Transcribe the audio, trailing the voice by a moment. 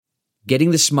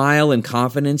Getting the smile and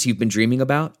confidence you've been dreaming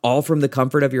about, all from the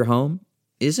comfort of your home,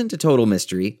 isn't a total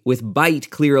mystery with Bite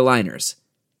clear aligners.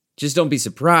 Just don't be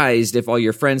surprised if all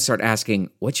your friends start asking,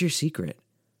 "What's your secret?"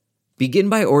 Begin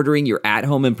by ordering your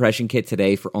at-home impression kit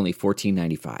today for only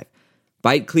 $14.95.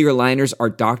 Bite clear aligners are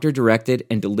doctor-directed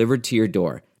and delivered to your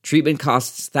door. Treatment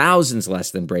costs thousands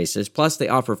less than braces, plus they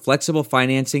offer flexible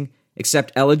financing,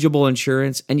 accept eligible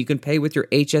insurance, and you can pay with your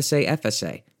HSA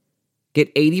FSA. Get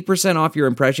 80% off your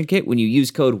impression kit when you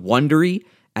use code WONDERY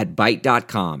at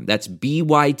Byte.com. That's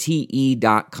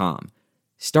BYTE.com.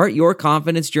 Start your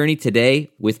confidence journey today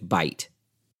with Byte.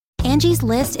 Angie's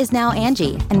List is now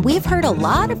Angie, and we've heard a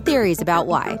lot of theories about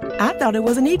why. I thought it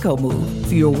was an eco move.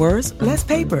 Fewer words, less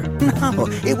paper. No,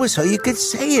 it was so you could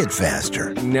say it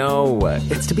faster. No,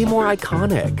 it's to be more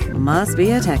iconic. Must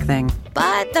be a tech thing.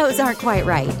 But those aren't quite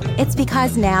right. It's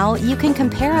because now you can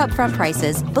compare upfront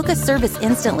prices, book a service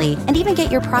instantly, and even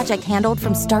get your project handled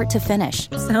from start to finish.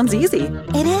 Sounds easy.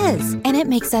 It is, and it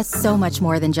makes us so much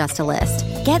more than just a list.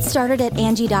 Get started at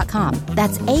Angie.com.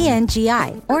 That's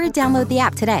ANGI, or download the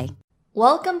app today.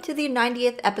 Welcome to the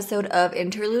 90th episode of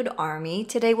Interlude Army.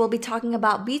 Today we'll be talking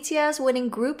about BTS winning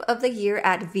Group of the Year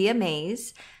at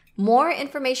VMAs, more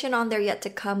information on their yet to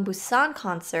come Busan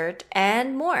concert,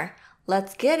 and more.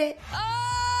 Let's get it!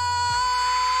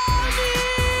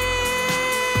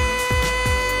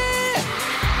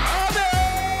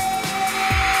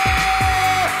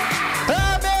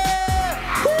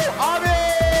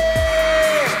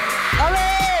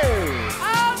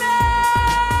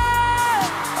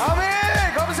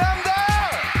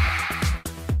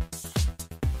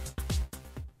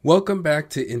 Welcome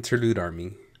back to Interlude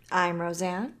Army. I'm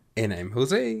Roseanne. And I'm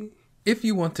Jose. If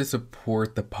you want to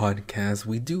support the podcast,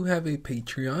 we do have a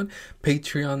Patreon,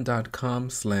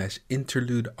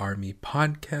 patreon.com/Interlude Army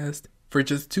Podcast. For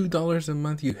just $2 a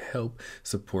month, you help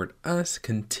support us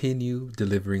continue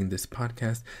delivering this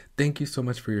podcast. Thank you so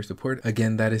much for your support.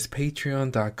 Again, that is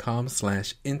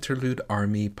patreon.com/Interlude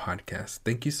Army Podcast.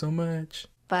 Thank you so much.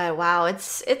 But wow,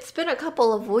 it's been a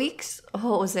couple of weeks,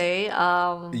 Jose.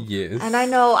 Yes. And I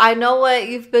know what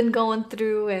you've been going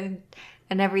through and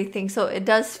everything. So it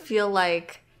does feel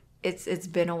like it's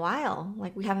been a while.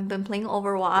 Like we haven't been playing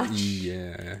Overwatch.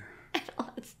 Yeah. And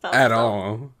all that stuff. At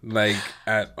all.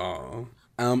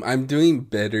 I'm doing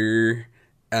better.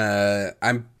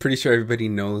 I'm pretty sure everybody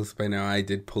knows by now. I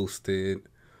did post it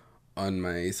on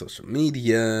my social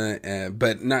media,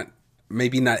 but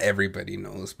maybe not everybody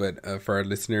knows, but for our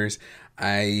listeners,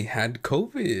 I had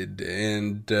COVID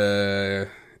and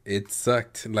it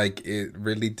sucked. Like, it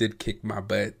really did kick my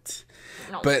butt.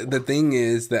 No. But the thing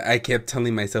is that I kept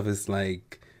telling myself is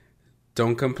like,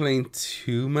 don't complain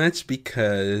too much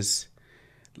because,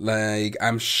 like,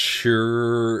 I'm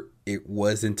sure it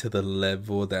wasn't to the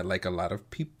level that, like, a lot of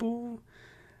people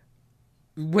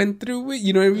went through it,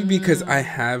 you know what I mean? Because I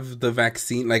have the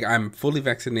vaccine, like I'm fully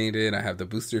vaccinated, I have the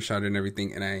booster shot and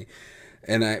everything, and I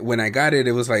when I got it,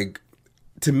 it was like,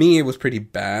 to me it was pretty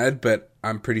bad, but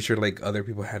I'm pretty sure like other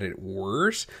people had it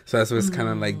worse. So that's what's kind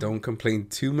of like, don't complain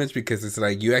too much, because it's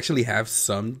like you actually have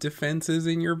some defenses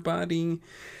in your body,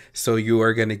 so you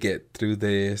are gonna get through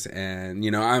this. And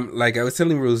you know, I'm like, I was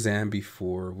telling Roseanne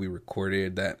before we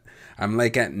recorded that I'm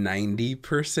like at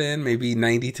 90%, maybe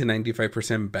 90 to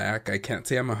 95% back. I can't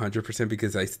say I'm 100%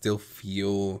 because I still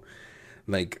feel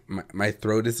like my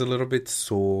throat is a little bit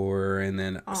sore, and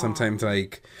then sometimes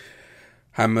like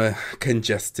I'm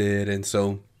congested, and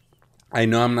so I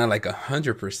know I'm not like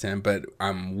 100%, but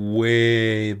I'm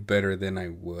way better than I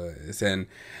was. And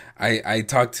I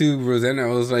talked to Roseanne, I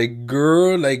was like,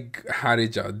 girl, like, how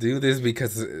did y'all do this?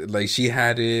 Because like she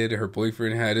had it, her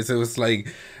boyfriend had it, so it was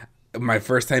like my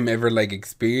first time ever like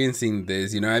experiencing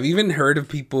this. You know, I've even heard of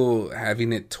people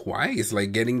having it twice,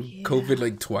 like getting COVID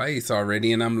like twice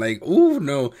already, and I'm like, oh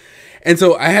no. And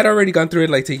so I had already gone through it,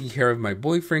 like taking care of my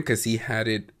boyfriend because he had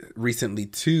it recently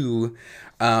too,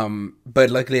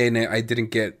 but luckily I didn't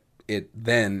get it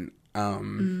then.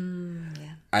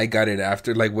 I got it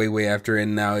after, like way after,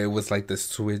 and now it was like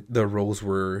the roles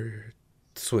were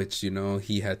switched, you know.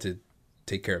 He had to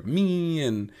take care of me,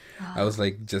 and I was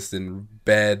like just in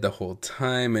bed the whole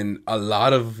time, and a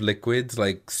lot of liquids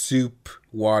like soup,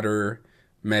 water,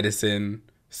 medicine,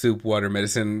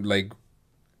 like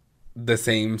the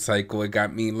same cycle. It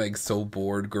got me like so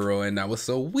bored, girl, and I was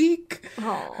so weak.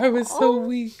 I was so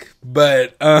weak.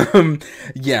 But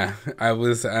yeah, I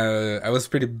was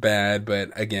pretty bad,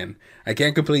 but again, I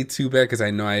can't complain too bad because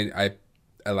I know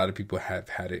a lot of people have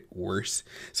had it worse.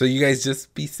 So you guys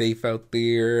just be safe out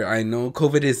there. I know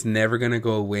COVID is never going to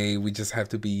go away. We just have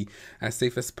to be as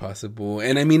safe as possible.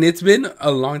 And I mean, it's been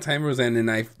a long time, Roseanne,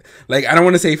 and I don't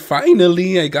want to say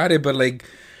finally I got it, but like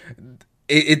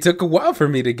it took a while for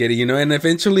me to get it, you know? And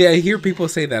eventually I hear people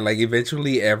say that, like,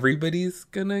 eventually everybody's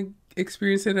going to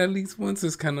experience it at least once.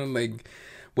 It's kind of like,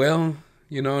 well,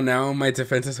 you know, now my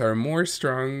defenses are more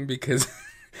strong because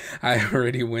I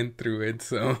already went through it.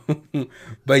 So,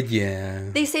 but yeah,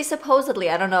 they say supposedly,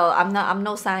 I don't know, I'm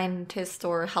no scientist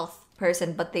or health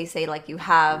person, but they say like you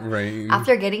have, right,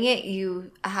 after getting it,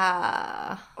 you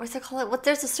what's it called?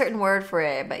 There's a certain word for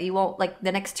it, but you won't, like,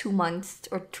 the next 2 months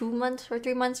or 3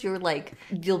 months, you'll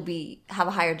have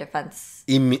a higher defense.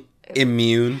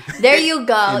 Immune. There you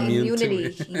go.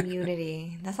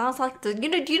 Immunity. That sounds like do you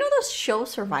know those show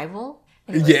Survival?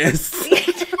 Anyways. Yes.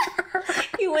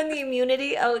 You win the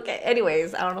immunity. Okay.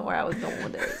 Anyways, I don't know where I was going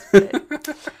with this.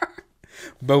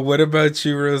 But what about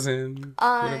you, Roseanne?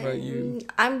 What about you?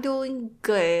 I'm doing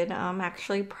good. I'm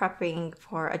actually prepping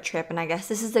for a trip, and I guess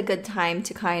this is a good time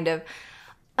to kind of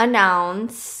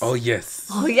announce. Oh yes.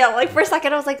 Oh yeah. Like for a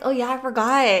second, I was like, oh yeah, I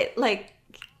forgot. Like,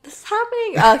 this is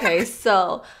happening. Okay,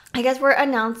 so I guess we're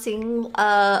announcing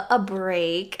a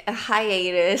break, a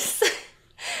hiatus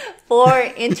for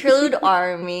Interlude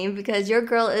Army, because your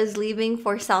girl is leaving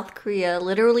for South Korea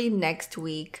literally next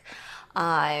week.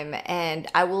 And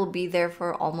I will be there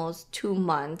for almost 2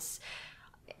 months.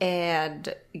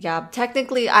 And yeah,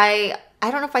 technically I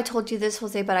don't know if I told you this,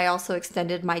 Jose, but I also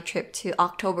extended my trip to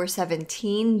October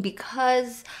 17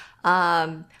 because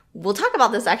we'll talk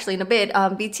about this actually in a bit.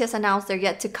 BTS announced their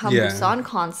yet to come Busan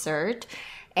concert,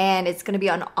 and it's going to be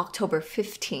on October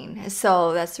 15.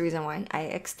 So that's the reason why I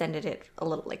extended it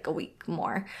a week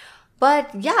more.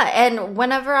 But yeah, and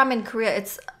whenever I'm in Korea,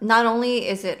 it's not only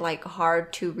is it like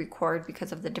hard to record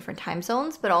because of the different time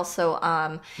zones, but also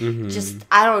just,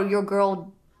 I don't know, your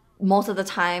girl most of the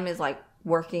time is like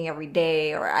working every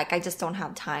day, or like I just don't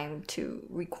have time to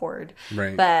record.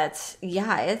 Right. But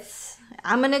yeah,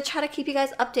 I'm gonna try to keep you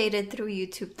guys updated through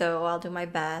YouTube though. I'll do my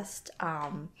best.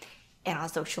 And on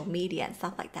social media and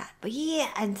stuff like that. But yeah,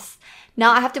 and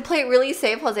now I have to play it really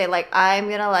safe, Jose. Like, I'm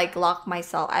gonna like lock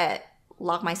myself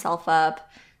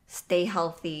up, stay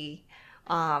healthy,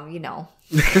 you know.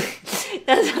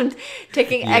 I'm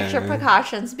taking extra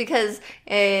precautions because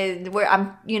where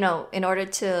I'm, you know, in order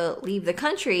to leave the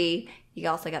country, you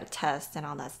also got to test and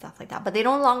all that stuff like that. But they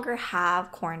no longer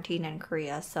have quarantine in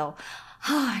Korea, so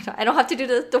I don't have to do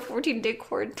the 14-day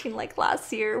quarantine like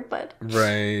last year. But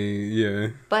yeah.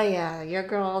 But yeah, your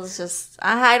girl's just,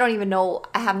 I don't even know.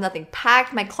 I have nothing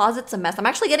packed. My closet's a mess. I'm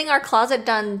actually getting our closet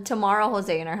done tomorrow,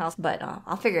 Jose, in our house. But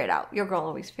I'll figure it out. Your girl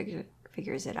always figures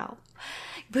it out.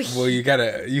 But well, you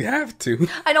have to.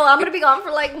 I know, I'm going to be gone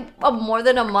for like more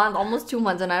than a month, almost 2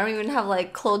 months. And I don't even have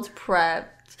like clothes prepped.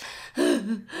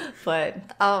 But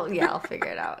I'll figure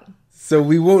it out. So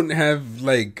we won't have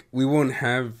the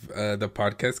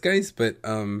podcast, guys, but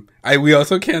we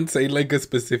also can't say like a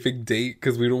specific date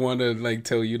because we don't want to like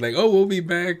tell you like, oh, we'll be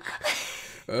back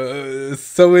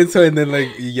so and so, and then like,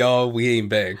 y'all, we ain't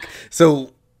back.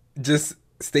 So just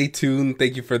stay tuned.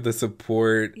 Thank you for the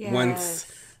support. Yes. Once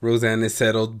Roseanne is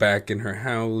settled back in her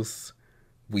house,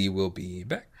 we will be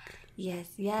back. Yes.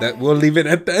 We'll leave it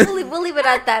at that. We'll leave it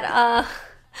at that.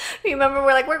 Remember,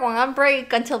 we're going on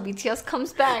break until BTS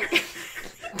comes back.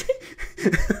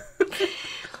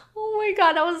 Oh my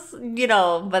god, that was, you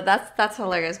know, but that's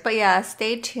hilarious. But yeah,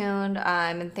 stay tuned.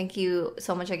 And thank you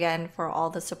so much again for all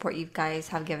the support you guys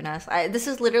have given us. This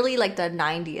is literally like the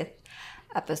 90th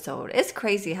episode. It's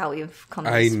crazy how we've come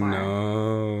this far. I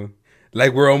know.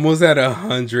 Like, we're almost at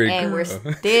 100. And we're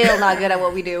still not good at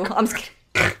what we do. I'm just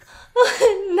kidding.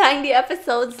 90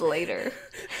 episodes later.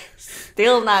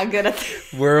 Still not good at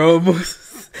this. We're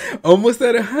almost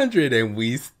at 100, and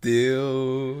we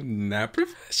still not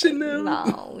professional.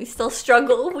 No, we still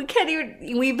struggle. We can't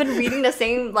even. We've been reading the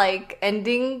same like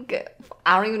ending.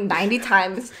 I don't even 90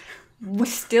 times. We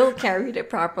still can't read it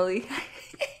properly.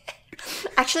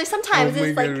 Actually, sometimes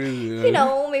it's like, you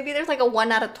know, maybe there's like a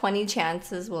 1 out of 20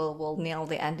 chances we'll nail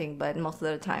the ending, but most of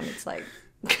the time it's like,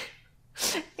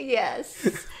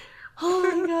 yes.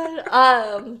 Oh my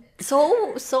god.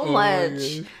 So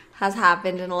much has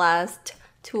happened in the last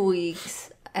 2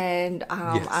 weeks, and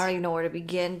I don't even know where to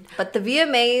begin. But the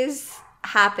VMAs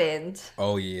happened.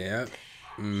 Oh yeah.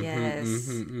 Yes.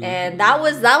 And that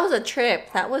was a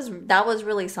trip. That was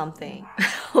really something.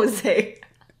 Jose.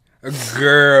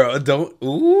 Girl, don't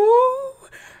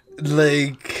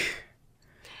like,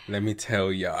 let me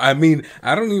tell y'all. I mean,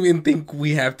 I don't even think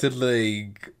we have to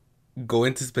like go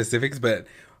into specifics, but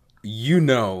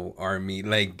Army,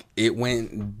 like it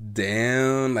went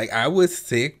down. Like I was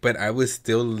sick, but I was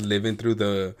still living through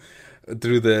the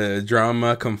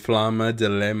drama, conflama,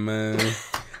 dilemma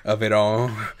of it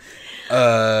all.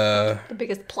 The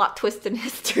biggest plot twist in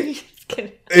history.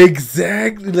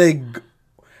 Exactly. Like,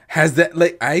 has that,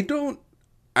 like,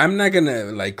 I'm not gonna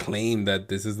like claim that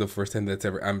this is the first time that's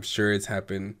ever, I'm sure it's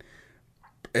happened.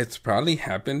 It's probably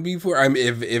happened before.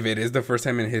 If it is the first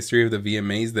time in history of the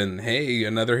VMAs, then hey,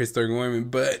 another historic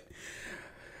moment. But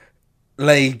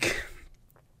like,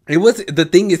 the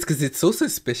thing is, because it's so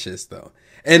suspicious though.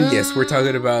 And yes, we're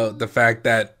talking about the fact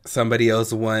that somebody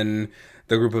else won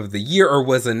the group of the year, or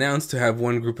was announced to have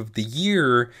won group of the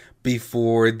year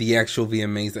before the actual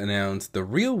VMAs announced the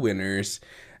real winners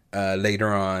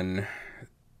later on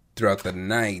throughout the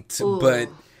night. Ooh, but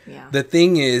the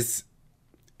thing is,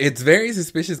 it's very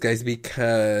suspicious, guys,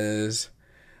 because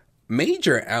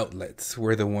major outlets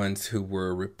were the ones who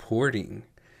were reporting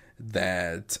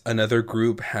that another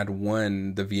group had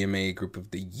won the VMA Group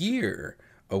of the Year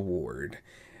award.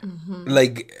 Mm-hmm.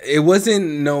 Like, it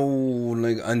wasn't no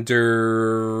like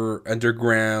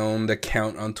underground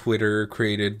account on Twitter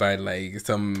created by like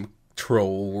some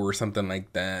troll or something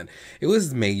like that. It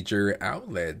was major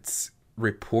outlets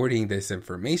reporting this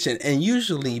information. And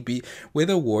usually with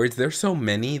awards, there's so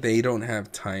many, they don't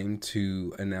have time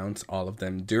to announce all of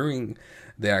them during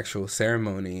the actual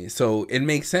ceremony. So it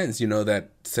makes sense, that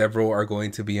several are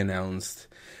going to be announced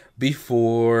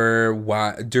before,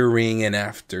 during, and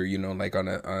after, like on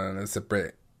a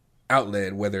separate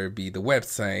outlet, whether it be the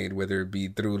website, whether it be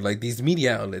through like these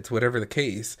media outlets, whatever the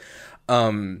case.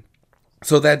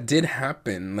 So that did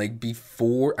happen, like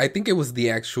before, I think it was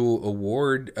the actual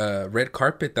award, red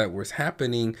carpet that was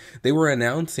happening. They were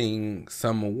announcing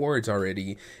some awards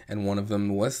already, and one of them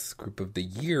was Group of the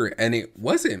Year, and it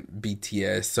wasn't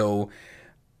BTS. So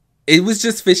it was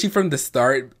just fishy from the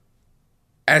start.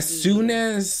 As soon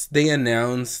as they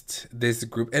announced this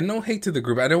group, and no hate to the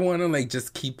group, I don't want to like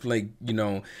just keep like,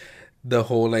 the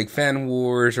whole like fan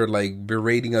wars or like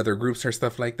berating other groups or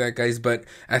stuff like that, guys. But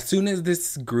as soon as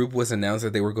this group was announced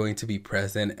that they were going to be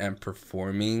present and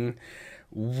performing,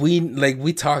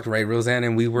 we talked, right, Roseanne,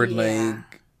 and we were like,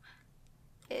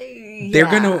 they're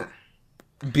gonna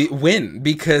win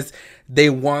because they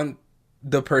want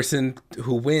the person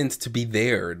who wins to be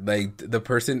there. Like the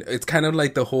person, it's kind of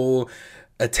like the whole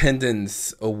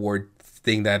attendance award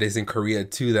thing that is in Korea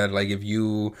too, that like if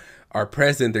you are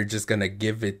present, they're just gonna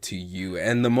give it to you.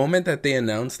 And the moment that they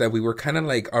announced that, we were kind of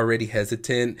like already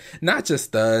hesitant. Not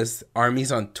just us, armies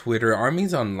on Twitter,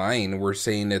 armies online were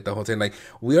saying it the whole time. Like,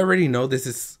 we already know this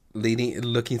is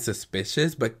looking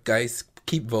suspicious, but guys,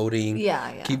 keep voting.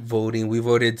 Yeah. Keep voting. We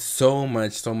voted so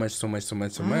much.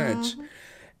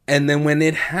 And then when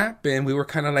it happened, we were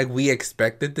kind of like, we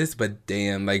expected this, but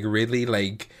damn, like really,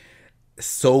 like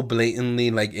so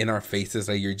blatantly, like in our faces,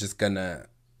 like you're just gonna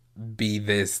be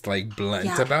this like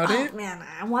blunt about it. Man,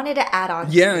 I wanted to add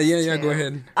on. Yeah. Go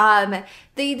ahead.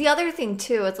 The other thing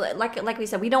too, it's like we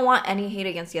said, we don't want any hate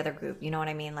against the other group. You know what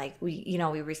I mean? Like we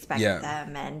respect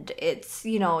them, and it's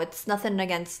it's nothing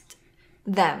against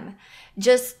them.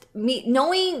 Just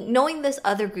knowing this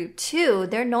other group too.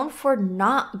 They're known for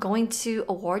not going to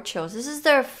award shows. This is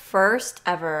their first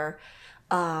ever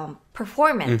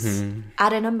performance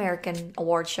at an American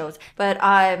award shows, but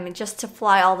just to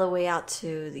fly all the way out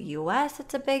to the US,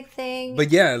 it's a big thing.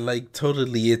 But yeah, like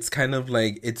totally, it's kind of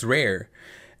like, it's rare,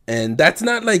 and that's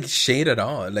not like shade at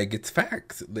all, like it's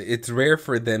facts. It's rare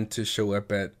for them to show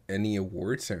up at any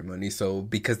award ceremony. So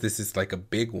because this is like a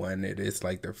big one, it is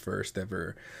like their first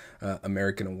ever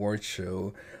American award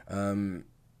show.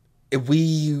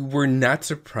 We were not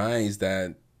surprised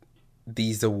that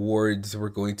these awards were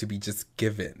going to be just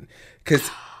given, because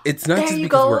it's not just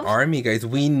because we're army, guys.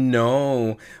 We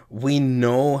know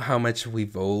how much we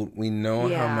vote. We know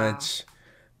how much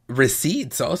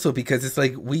receipts also, because it's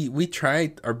like we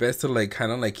tried our best to like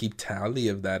kind of like keep tally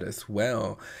of that as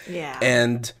well. Yeah.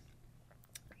 And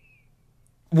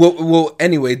well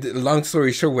anyway, long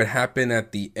story short, what happened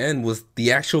at the end was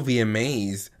the actual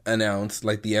VMAs announced,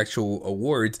 like the actual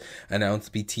awards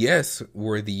announced BTS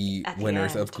were the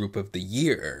winners of Group of the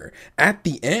Year at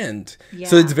the end. Yeah.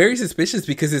 So it's very suspicious,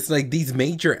 because it's like these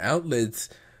major outlets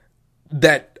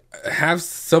that have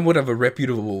somewhat of a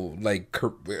reputable like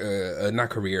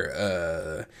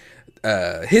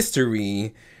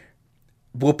history.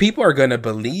 Well, people are gonna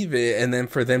believe it, and then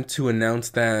for them to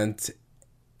announce that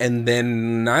and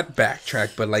then not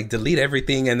backtrack, but like delete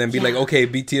everything and then be like, okay,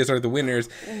 BTS are the winners.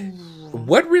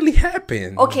 What really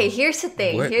happened? Okay, here's the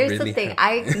thing.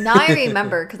 I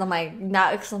remember, because I'm like,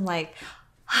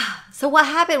 So what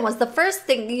happened was the first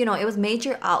thing, it was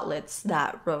major outlets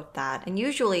that wrote that. And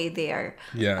usually they're,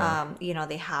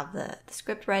 they have the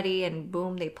script ready and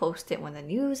boom, they post it when the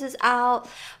news is out.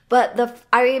 But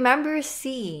I remember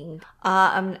seeing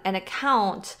an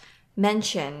account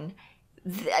mention,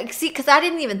 because I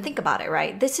didn't even think about it,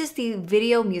 right? This is the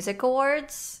Video Music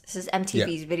Awards. This is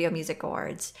MTV's Video Music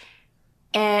Awards.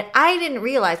 And I didn't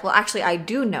realize, well, actually, I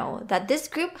do know that this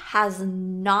group has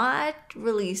not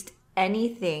released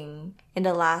anything in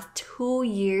the last 2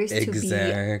 years to be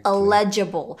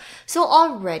eligible. So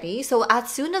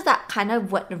as soon as that kind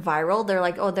of went viral, they're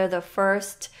like, oh, they're the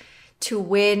first to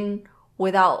win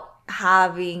without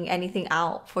having anything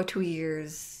out for 2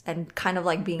 years and kind of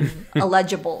like being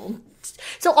eligible.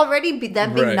 So already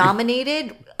them being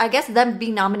nominated, I guess them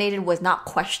being nominated was not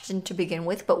questioned to begin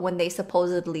with, but when they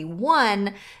supposedly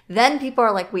won, then people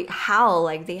are like, wait, how?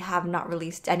 Like they have not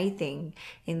released anything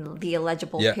in the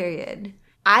eligible period.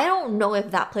 I don't know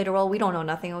if that played a role. We don't know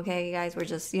nothing, okay, guys? We're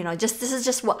just, this is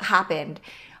just what happened.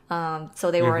 So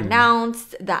they were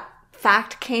announced, that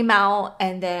fact came out,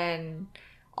 and then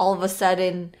all of a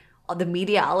sudden, the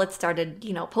media outlets started,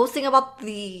 posting about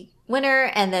the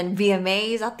winner, and then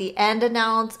VMAs at the end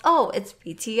announced, oh, it's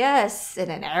BTS, and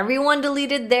then everyone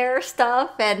deleted their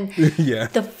stuff. And the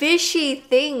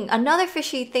another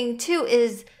fishy thing too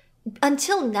is,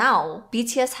 until now,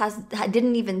 BTS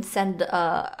didn't even send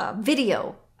a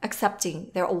video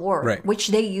accepting their award, which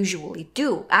they usually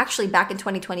do. Actually, back in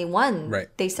 2021,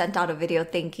 they sent out a video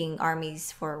thanking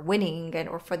ARMYs for winning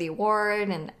or for the award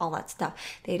and all that stuff.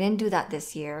 They didn't do that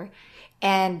this year.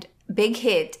 And Big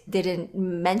Hit didn't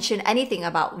mention anything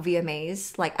about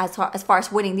VMAs, like as far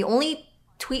as winning. The only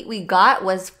tweet we got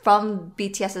was from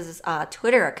BTS's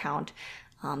Twitter account,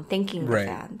 thanking the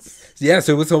fans. Yeah,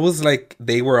 so it was almost like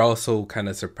they were also kind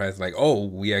of surprised, like, oh,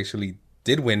 we actually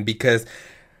did win, because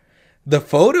the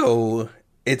photo,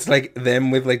 it's like them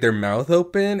with like their mouth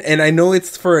open, and I know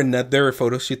it's for another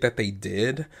photo shoot that they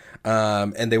did,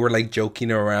 and they were like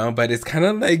joking around, but it's kind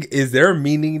of like, is there a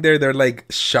meaning there? They're like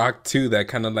shocked too, that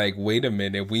kind of like, wait a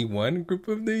minute, we won Group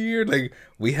of the Year? Like,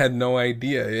 we had no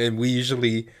idea, and we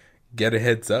usually get a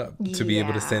heads up to be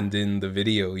able to send in the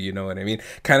video, you know what I mean?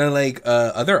 Kind of like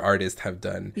other artists have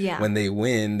done. When they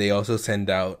win, they also send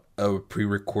out a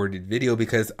pre-recorded video,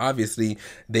 because obviously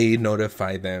they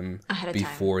notify them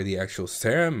before the actual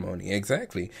ceremony.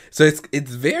 Exactly. So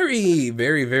it's very,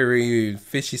 very, very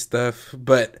fishy stuff.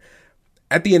 But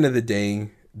at the end of the day,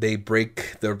 they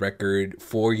break the record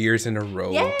 4 years in a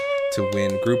row to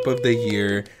win Group of the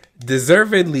Year.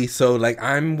 Deservedly so. Like,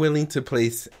 I'm willing to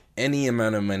place any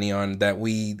amount of money on that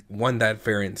we won that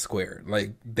fair and square.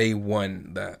 Like, they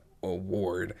won that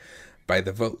award by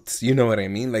the votes. You know what I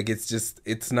mean? Like,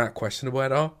 it's not questionable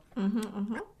at all.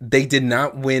 They did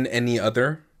not win any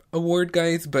other award,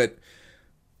 guys, but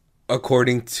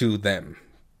according to them,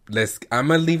 I'm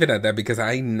gonna leave it at that, because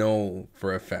I know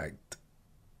for a fact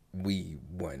we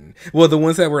won. Well, the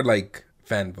ones that were like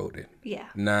fan voted. Yeah.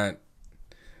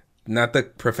 Not the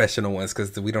professional ones,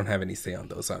 because we don't have any say on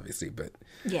those, obviously. But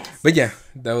yeah,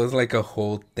 that was like a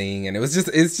whole thing, and it's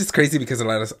just crazy, because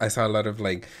I saw a lot of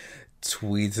like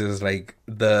tweets. It was like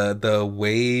the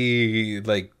way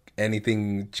like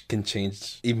anything can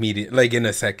change immediately, like in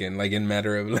a second, like in a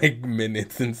matter of like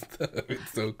minutes and stuff.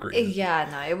 It's so crazy. Yeah,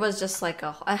 no, it was just like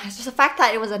just the fact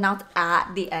that it was announced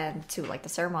at the end too, like the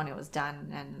ceremony was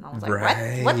done, and I was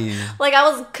like, what? Like, I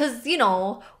was, because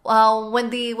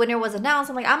when the winner was announced,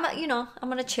 I'm like, I'm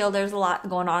gonna chill. There's a lot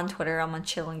going on Twitter. I'm gonna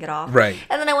chill and get off. Right.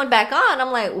 And then I went back on.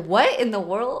 I'm like, what in the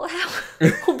world?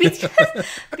 BTS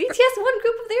won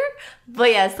Group of the Year? But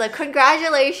yes, like,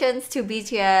 congratulations to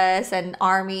BTS and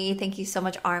ARMY. Thank you so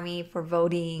much, ARMY, for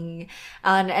voting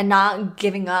and not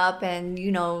giving up, and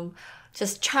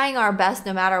just trying our best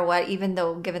no matter what, even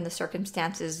though given the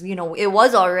circumstances, it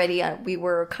was already we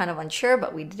were kind of unsure,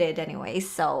 but we did anyway.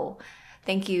 So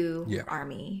thank you,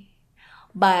 ARMY.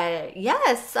 But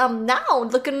yes, now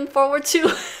looking forward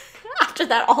to after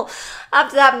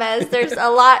that mess, there's a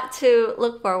lot to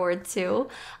look forward to.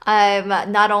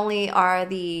 Not only are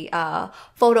the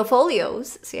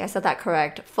photofolios, see, I said that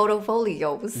correct,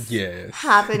 photofolios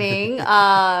happening.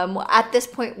 At this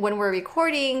point when we're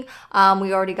recording,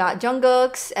 we already got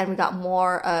Jungkook's, and we got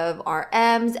more of our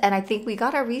M's, and I think we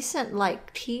got a recent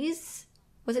like tease.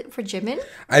 Was it for Jimin?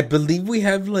 I believe we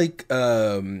have like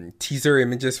teaser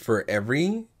images for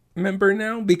every member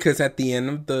now, because at the end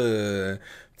of the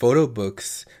photo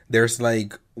books, there's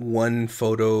like one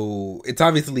photo. It's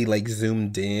obviously like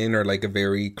zoomed in or like a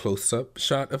very close up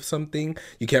shot of something.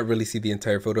 You can't really see the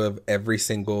entire photo of every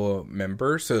single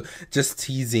member. So just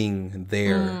teasing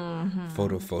their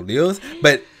photos.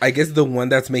 But I guess the one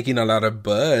that's making a lot of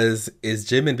buzz is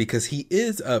Jimin, because he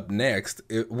is up next.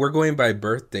 We're going by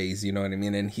birthdays, you know what I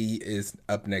mean? And he is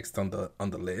up next on the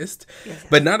list. Yes.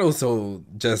 But not also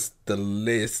just the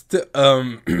list.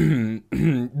 The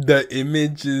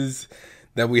images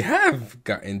that we have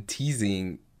gotten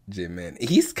teasing Jimin.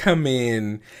 He's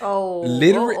coming.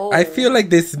 Literally. I feel like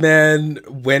this man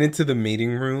went into the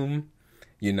meeting room,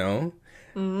 you know,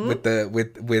 with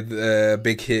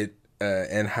Big Hit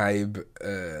and Hype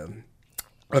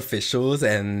officials,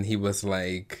 and he was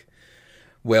like,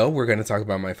 "Well, we're gonna talk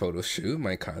about my photo shoot,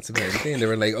 my concept, and everything." And they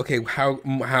were like, "Okay,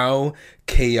 how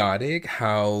chaotic,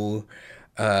 how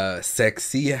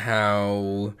sexy,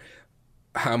 how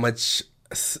much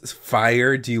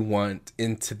fire do you want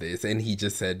into this?" And he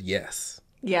just said yes.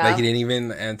 Yeah. Like, he didn't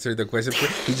even answer the question.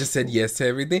 He just said yes to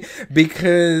everything.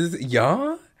 Because,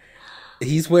 y'all,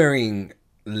 he's wearing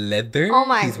leather.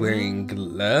 He's wearing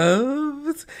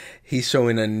gloves. He's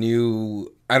showing a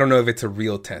new, I don't know if it's a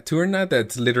real tattoo or not,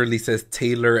 that literally says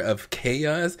Tailor of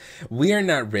Chaos. We are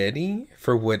not ready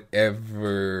for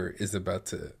whatever is about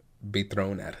to be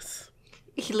thrown at us.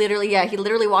 He literally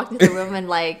walked into the room and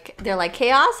they're like,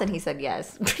 chaos, and he said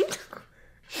yes.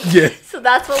 Yes. So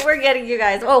that's what we're getting, you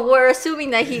guys. Well, we're assuming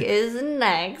that he is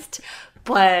next,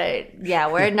 but yeah,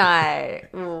 we're not.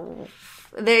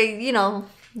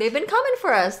 They've been coming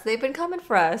for us.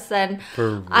 And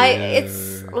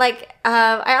it's like,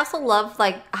 I also love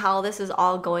like how this is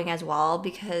all going as well,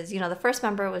 because, the first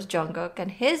member was Jungkook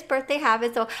and his birthday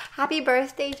happened. So happy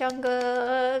birthday,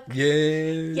 Jungkook.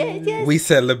 Yes. We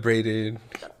celebrated.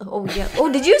 Oh, yeah. Oh,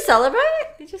 did you celebrate?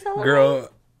 Girl,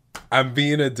 I'm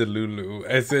being a Delulu.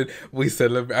 I said we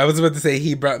celebrate. I was about to say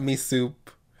he brought me soup.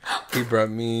 He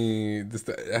brought me this.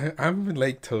 I'm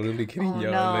like totally kidding,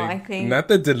 y'all. No, like, I think not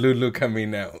the Delulu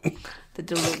coming out. The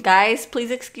Delulu, guys,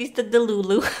 please excuse the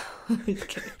Delulu.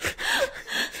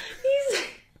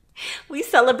 We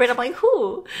celebrate. I'm like,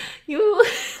 who? You?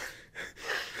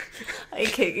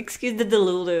 Okay, excuse the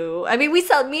Delulu. I mean, me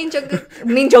and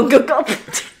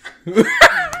Jungkook.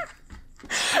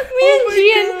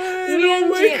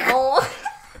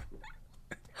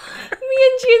 Me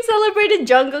and Jian celebrated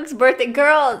Jungkook's birthday.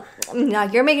 Girl, no,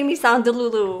 you're making me sound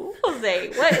Delulu. Jose,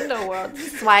 what in the world?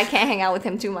 This is why I can't hang out with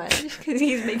him too much, because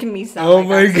he's making me sound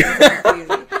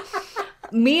God.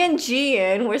 Me and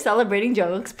Jian were celebrating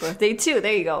Jungkook's birthday too.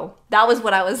 There you go. That was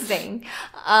what I was saying.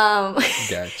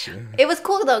 Gotcha. It was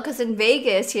cool though, because in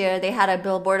Vegas here, they had a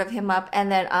billboard of him up,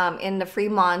 and then in the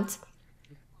Fremont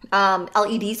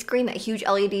LED screen, that huge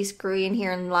LED screen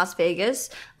here in Las Vegas,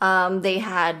 they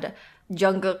had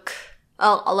Jungkook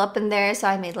all up in there, so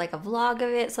I made like a vlog of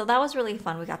it. So that was really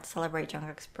fun. We got to celebrate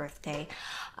Jungkook's birthday.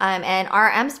 And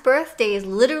RM's birthday is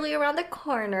literally around the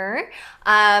corner.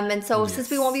 And so since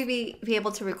we won't be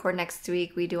able to record next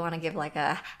week, we do want to give like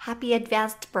a happy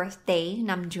advanced birthday,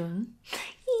 Namjoon.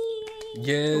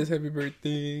 Yes, happy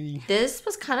birthday. This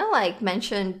was kind of like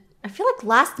mentioned, I feel like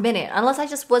last minute, unless I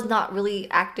just was not really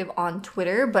active on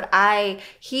Twitter, but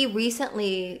he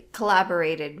recently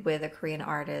collaborated with a Korean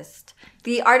artist.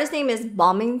 The artist name is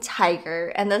Bombing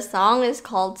Tiger, and the song is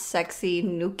called Sexy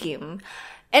Nukim.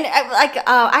 And I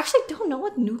actually don't know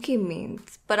what Nukim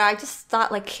means, but I just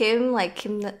thought Kim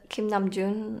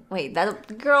Namjoon. Wait,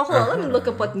 that girl, hold on, let me look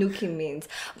up what Nukim means.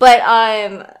 But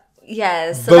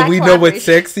yes. So but we know what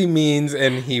sexy means,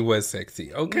 and he was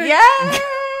sexy. Okay. Yeah.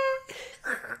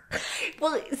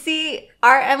 Well, see,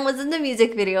 RM was in the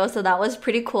music video, so that was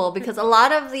pretty cool, because a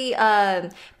lot of the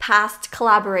past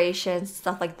collaborations,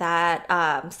 stuff like that,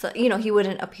 so he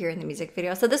wouldn't appear in the music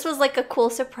video. So this was like a cool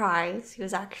surprise. He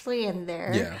was actually in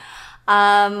there. Yeah.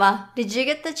 Did you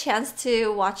get the chance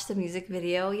to watch the music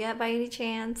video yet, by any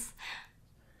chance?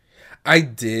 I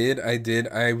did.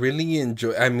 I really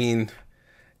enjoy. I mean,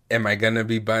 am I gonna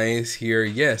be biased here?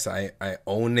 Yes, I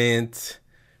own it.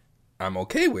 I'm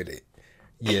okay with it.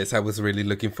 Yes, I was really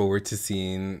looking forward to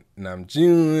seeing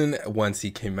Namjoon. Once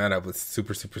he came out, I was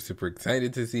super, super, super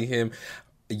excited to see him.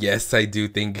 Yes, I do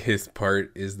think his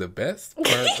part is the best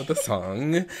part of the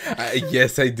song.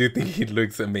 Yes, I do think he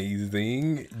looks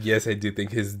amazing. Yes, I do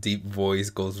think his deep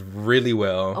voice goes really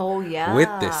well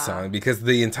with this song. Because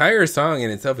the entire song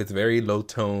in itself is very low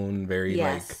tone, very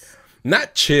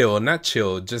not chill.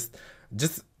 Just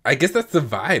I guess that's the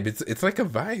vibe. It's like a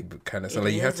vibe kind of song.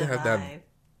 Like, you have to have that.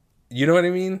 You know what I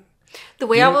mean? The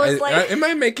way I was am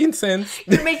I making sense?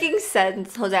 You're making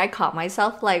sense, Jose. I caught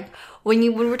myself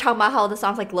when we're talking about how the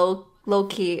song's like low low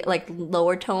key, like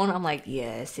lower tone, I'm like,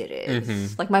 yes, it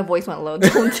is. Like my voice went low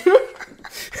tone too.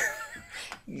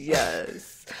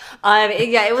 Yes.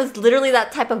 Yeah, it was literally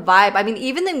that type of vibe. I mean,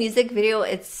 even the music video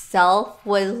itself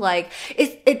was like,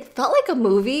 it felt like a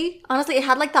movie. Honestly, it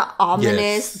had like that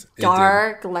ominous,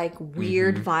 dark, like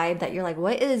weird vibe that you're like,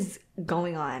 what is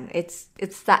going on? It's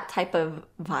that type of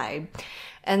vibe.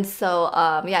 And so,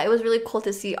 yeah, it was really cool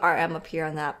to see RM appear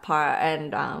on that part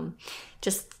and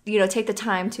just, take the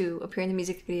time to appear in the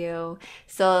music video.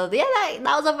 So, yeah, that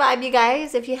was a vibe, you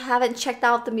guys. If you haven't checked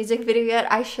out the music video yet,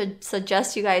 I should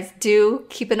suggest you guys do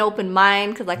keep an open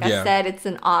mind because, like I said, it's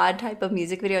an odd type of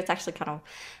music video. It's actually kind of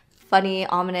funny,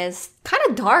 ominous, kind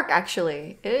of dark,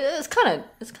 actually. It's kind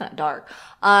of dark.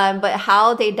 But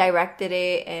how they directed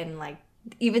it and, like,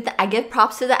 even I give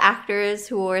props to the actors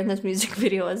who were in this music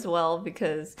video as well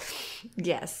because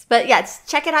yes, but yes,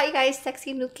 check it out, you guys.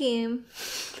 Sexy Nukim.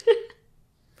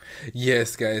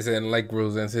 Yes, guys, and like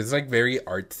Roseanne said, it's like very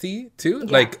artsy too.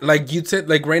 Yeah. Like you said,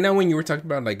 like right now when you were talking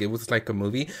about like it was like a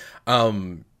movie,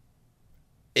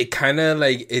 it kind of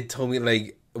like it told me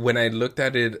like when I looked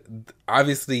at it,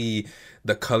 obviously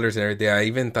the colors and everything, I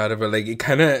even thought of it like it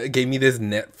kind of gave me this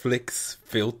Netflix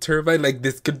filter vibe. Like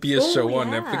this could be a show on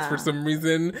Netflix for some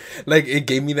reason. Like it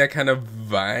gave me that kind of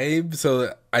vibe.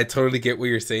 So I totally get what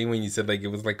you're saying when you said like it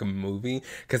was like a movie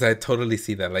because I totally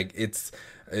see that. Like it's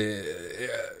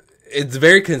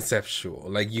very conceptual.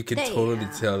 Like you can totally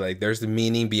tell like there's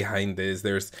meaning behind this.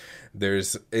 There's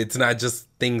it's not just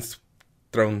things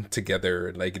thrown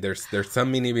together. Like there's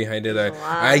some meaning behind it.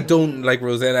 I don't like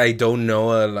Roseanne. I don't know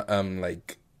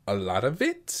like a lot of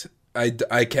it.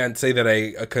 I can't say that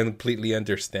I completely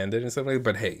understand it and stuff like that,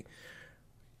 but hey,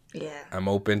 yeah, I'm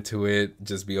open to it.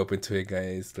 Just be open to it,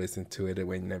 guys. Listen to it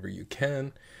whenever you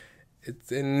can.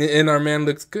 It's and our man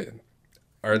looks good.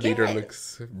 Our leader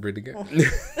looks pretty good.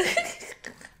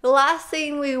 The last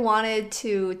thing we wanted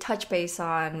to touch base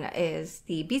on is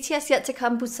the BTS Yet to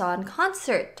Come Busan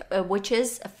concert, which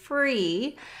is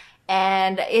free.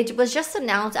 And it was just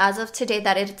announced as of today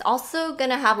that it's also going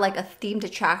to have like a themed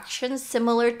attraction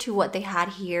similar to what they had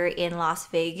here in Las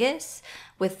Vegas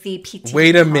with the PT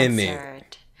Wait a concert.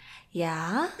 Minute.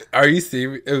 Yeah? Are you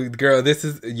serious? Girl, this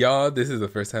is the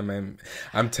first time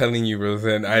I'm telling you,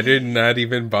 Roseanne. I did not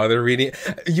even bother reading.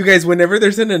 You guys, whenever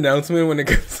there's an announcement when it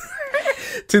comes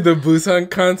to the Busan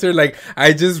concert, like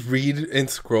I just read and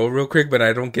scroll real quick, but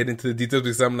I don't get into the details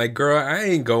because I'm like, girl, I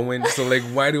ain't going. So like,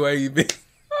 why do I even?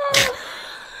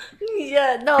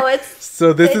 Yeah, no, it's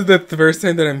so this is the first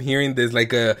time that I'm hearing this.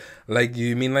 Like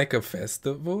you mean like a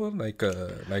festival, like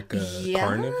a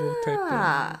carnival type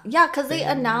thing? Yeah, because they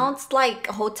announced like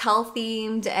hotel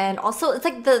themed, and also it's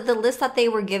like the list that they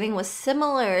were giving was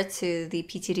similar to the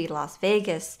PTD Las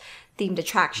Vegas themed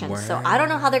attractions. Wow. So I don't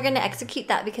know how they're going to execute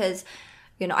that because,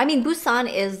 I mean,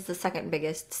 Busan is the second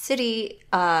biggest city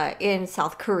in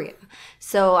South Korea.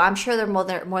 So I'm sure they're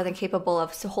more than capable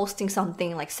of hosting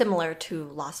something like similar to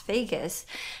Las Vegas.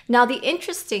 Now, the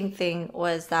interesting thing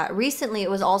was that recently it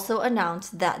was also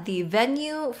announced that the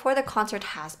venue for the concert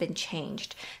has been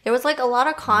changed. There was like a lot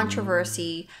of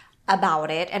controversy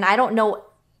about it, and I don't know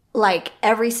like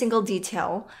every single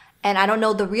detail. And I don't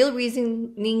know the real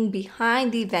reasoning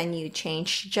behind the venue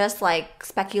change, just like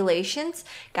speculations.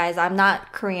 Guys, I'm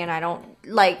not Korean. I don't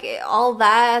like all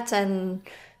that and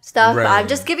stuff. Right. I'm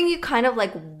just giving you kind of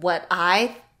like what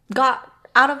I got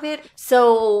out of it.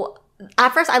 So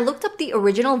at first I looked up the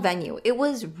original venue. It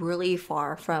was really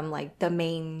far from like the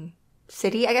main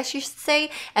city, I guess you should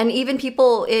say. And even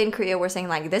people in Korea were saying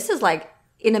like, this is like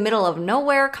in the middle of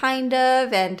nowhere kind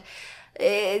of. And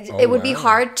it would be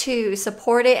hard to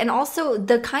support it. And also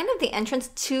the entrance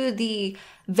to the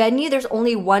venue, there's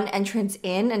only one entrance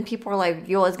in, and people are like,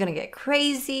 yo, it's gonna get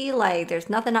crazy, like there's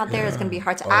nothing out there, it's gonna be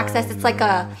hard to access. It's like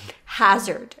a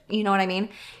hazard, you know what I mean?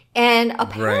 And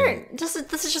this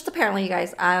is just apparently, you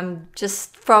guys,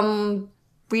 just from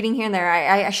reading here and there,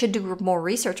 I should do more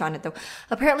research on it though.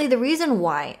 Apparently the reason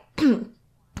why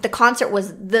the concert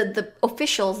was the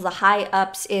officials, the high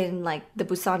ups in like the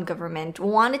Busan government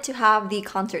wanted to have the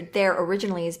concert there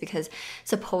originally is because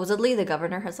supposedly the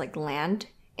governor has like land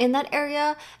in that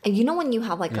area. And when you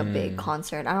have like a big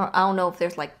concert, I don't know if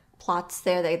there's like plots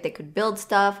there that they could build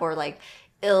stuff or like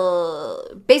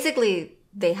basically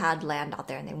they had land out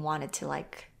there and they wanted to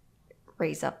like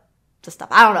raise up the stuff.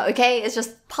 I don't know, okay? It's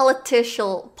just politics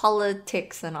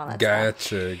and all that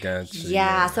stuff. Gotcha.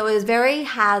 Yeah, so it was very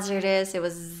hazardous. It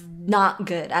was not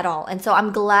good at all. And so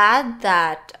I'm glad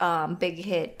that Big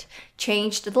Hit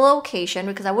changed the location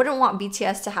because I wouldn't want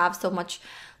BTS to have so much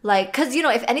like... Because,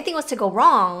 if anything was to go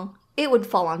wrong, it would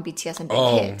fall on BTS and Big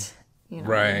Hit. You know?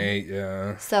 Right,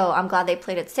 yeah. So I'm glad they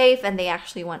played it safe, and they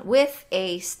actually went with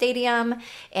a stadium.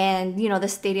 And, you know, the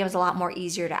stadium is a lot more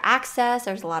easier to access.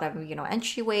 There's a lot of, you know,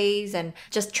 entryways, and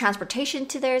just transportation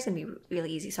to there is going to be really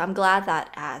easy. So I'm glad that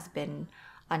has been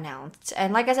announced.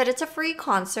 And like I said, it's a free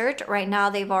concert. Right now,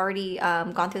 they've already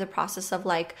gone through the process of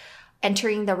like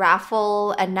entering the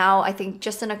raffle. And now I think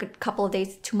just in a couple of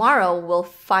days, tomorrow, we'll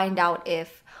find out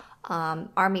if the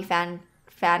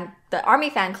Army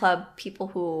fan club people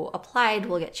who applied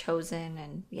will get chosen.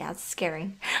 And yeah, it's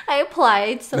scary. I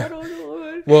applied, so I don't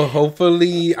know. Well,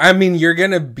 hopefully, I mean, you're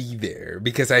gonna be there,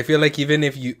 because I feel like even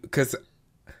if you, because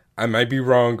I might be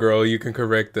wrong, girl, you can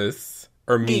correct us,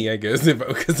 or me, I guess,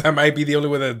 because I might be the only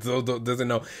one that doesn't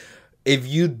know. If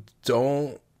you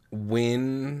don't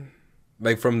win,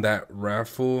 like, from that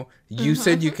raffle, you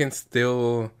said you can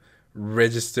still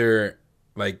register,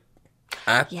 like,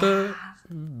 at the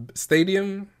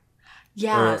stadium?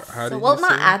 Yeah. So, well,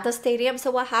 not at the stadium.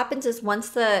 So what happens is once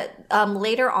the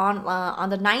later on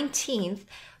the 19th,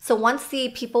 so once the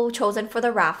people chosen for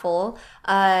the raffle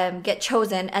get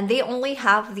chosen, and they only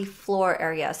have the floor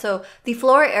area. So the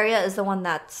floor area is the one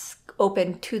that's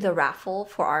open to the raffle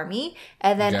for Army,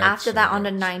 and then after that on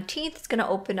the 19th it's going to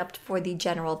open up for the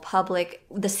general public,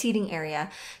 the seating area.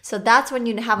 So that's when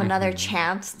you have another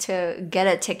chance to get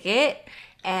a ticket.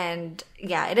 And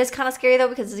yeah, it is kind of scary though,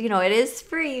 because, you know, it is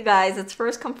free, you guys. It's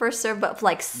first come, first serve, but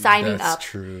like signing up.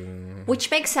 True. Which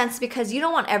makes sense, because you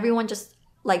don't want everyone just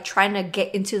like trying to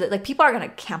get into the, like, people are going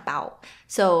to camp out.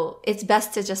 So it's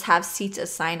best to just have seats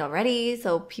assigned already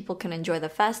so people can enjoy the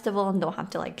festival and don't have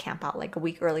to like camp out like a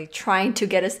week early trying to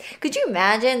get us. Could you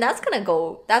imagine? That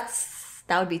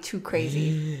would be too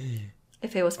crazy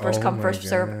if it was first come, first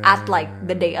serve at like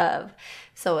the day of.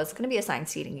 So it's going to be assigned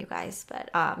seating, you guys.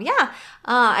 But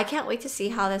I can't wait to see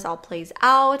how this all plays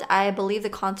out. I believe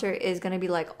the concert is going to be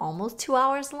like almost 2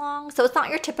 hours long. So it's not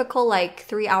your typical like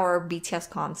 3-hour BTS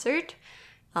concert.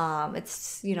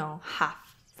 It's, you know,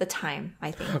 half the time, I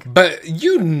think. But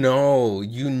you know,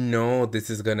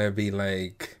 this is going to be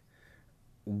like,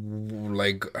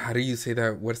 how do you say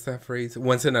that? What's that phrase?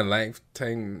 Once in a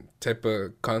lifetime type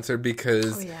of concert,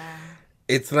 because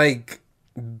it's like,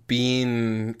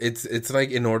 it's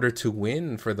like in order to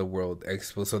win for the World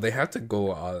Expo, so they have to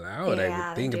go all out.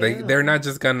 I would think they're not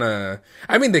just gonna,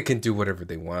 I mean, they can do whatever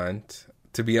they want,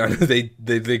 to be honest. They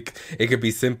it could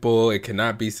be simple, it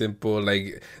cannot be simple,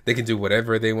 like they can do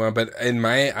whatever they want. But in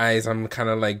my eyes, I'm kind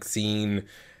of like seeing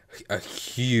a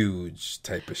huge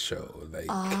type of show, like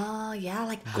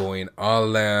like going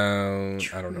all out.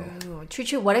 True. I don't know.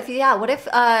 True. What if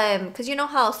because you know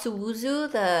how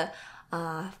Suwuzu, the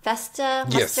Festa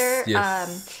Muster,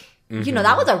 you know,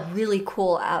 that was a really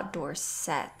cool outdoor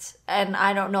set, and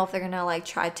I don't know if they're gonna like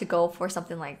try to go for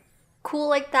something like cool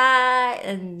like that.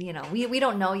 And you know, we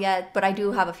don't know yet, but I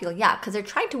do have a feeling, because they're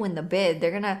trying to win the bid,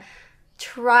 they're gonna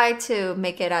try to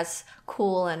make it as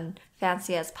cool and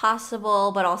fancy as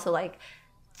possible, but also like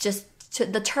just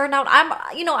the turnout.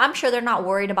 I'm sure they're not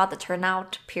worried about the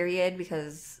turnout period,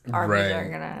 because armies are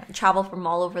gonna travel from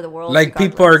all over the world. Like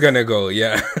regardless. People are gonna go,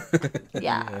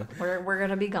 we're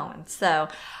gonna be going. So,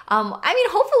 I mean,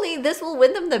 hopefully this will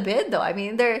win them the bid, though. I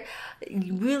mean, they're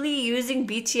really using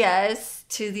BTS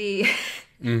to the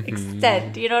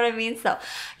extent, you know what I mean? So,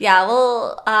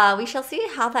 we shall see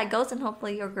how that goes, and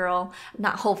hopefully your girl,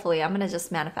 not hopefully, I'm gonna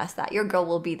just manifest that your girl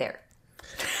will be there.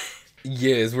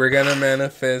 Yes, we're gonna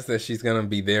manifest that she's gonna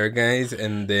be there, guys,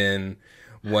 and then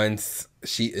once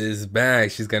she is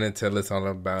back, she's gonna tell us all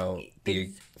about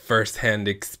the first-hand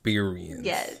experience.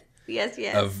 Yes.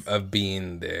 Of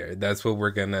being there. That's what we're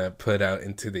gonna put out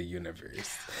into the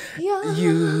universe. Yeah.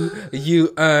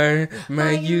 You are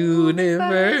my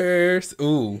universe.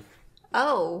 Ooh.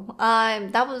 Oh,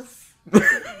 that was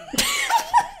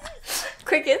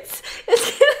crickets.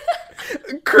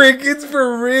 Crickets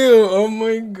for real. Oh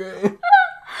my god.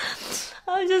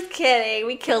 I'm just kidding.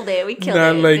 We killed it.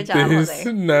 Not it. Like good job, this.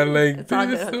 Jose. Not like it's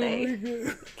this. All good,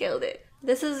 Jose. Killed it.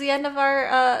 This is the end of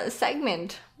our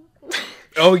segment.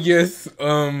 Oh yes.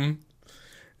 The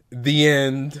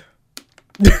end.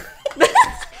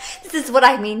 This is what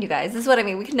I mean, you guys. This is what I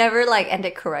mean. We can never like end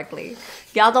it correctly.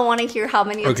 Y'all don't want to hear how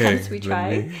many attempts we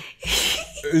try.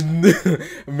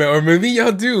 Or maybe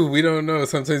y'all do. We don't know.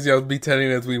 Sometimes y'all be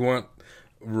telling us we want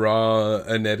raw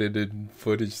unedited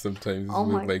footage sometimes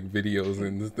with like videos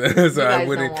and stuff. So I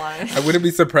wouldn't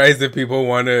be surprised if people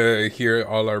want to hear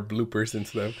all our bloopers and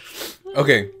stuff.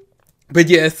 Okay. But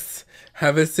yes,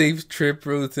 have a safe trip,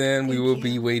 Roseanne. We will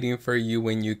be waiting for you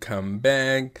when you come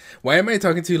back. Why am I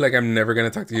talking to you like I'm never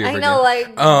gonna talk to you ever I know,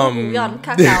 again? like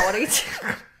what are you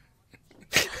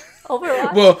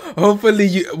Overwatch? Well, hopefully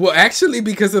you... Well, actually,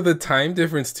 because of the time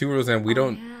difference too, Roseanne, we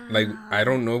don't... Like, I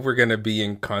don't know if we're going to be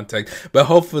in contact. But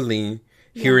hopefully...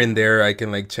 Here and there, I can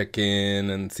like check in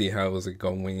and see how is it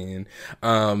going.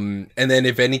 And then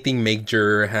if anything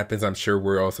major happens, I'm sure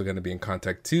we're also going to be in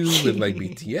contact too with like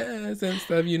BTS and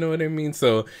stuff. You know what I mean?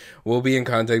 So we'll be in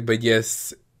contact. But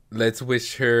yes, let's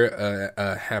wish her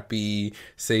a happy,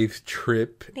 safe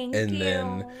trip. Thank and you.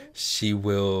 Then she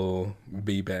will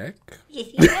be back.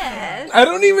 Yes. I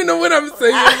don't even know what I'm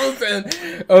saying.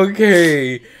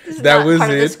 Okay, that was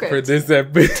it for this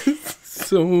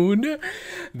episode.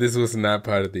 This was not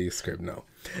part of the script, no.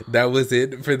 That was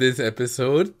it for this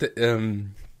episode. To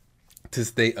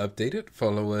stay updated,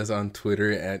 follow us on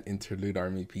Twitter at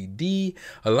InterludeArmyPD,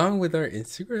 along with our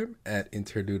Instagram at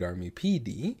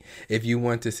InterludeArmyPD. If you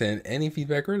want to send any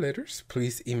feedback or letters,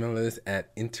 please email us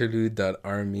at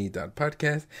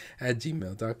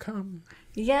interlude.army.podcast@gmail.com.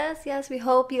 Yes, we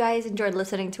hope you guys enjoyed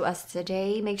listening to us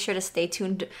today. Make sure to stay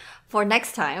tuned for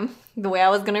next time. The way I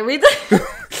was going to read that.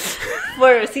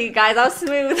 See, guys, I was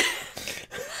smooth.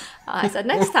 I said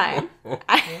next time.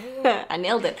 I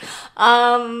nailed it.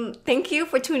 Thank you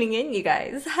for tuning in, you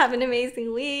guys. Have an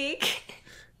amazing week.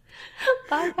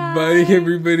 Bye, guys. Bye,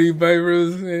 everybody. Bye,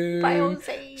 Roseanne. Bye,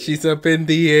 Jose. She's up in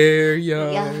the air,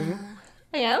 y'all. Yeah.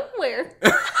 I am? Where?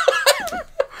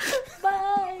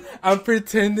 Bye. I'm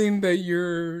pretending that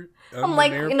you're... I'm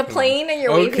like in a plane and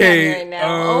you're waving at me right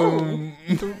now.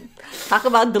 Talk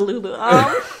about Delulu.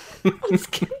 I'm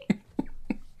just kidding.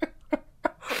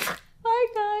 Bye,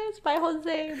 guys. Bye,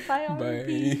 Jose. Bye,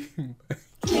 R&B. Bye.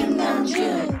 Kim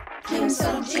Namjoon, Kim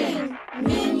Sojin,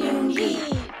 Min Yoon Hee,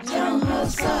 Jung Ho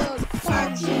Sun.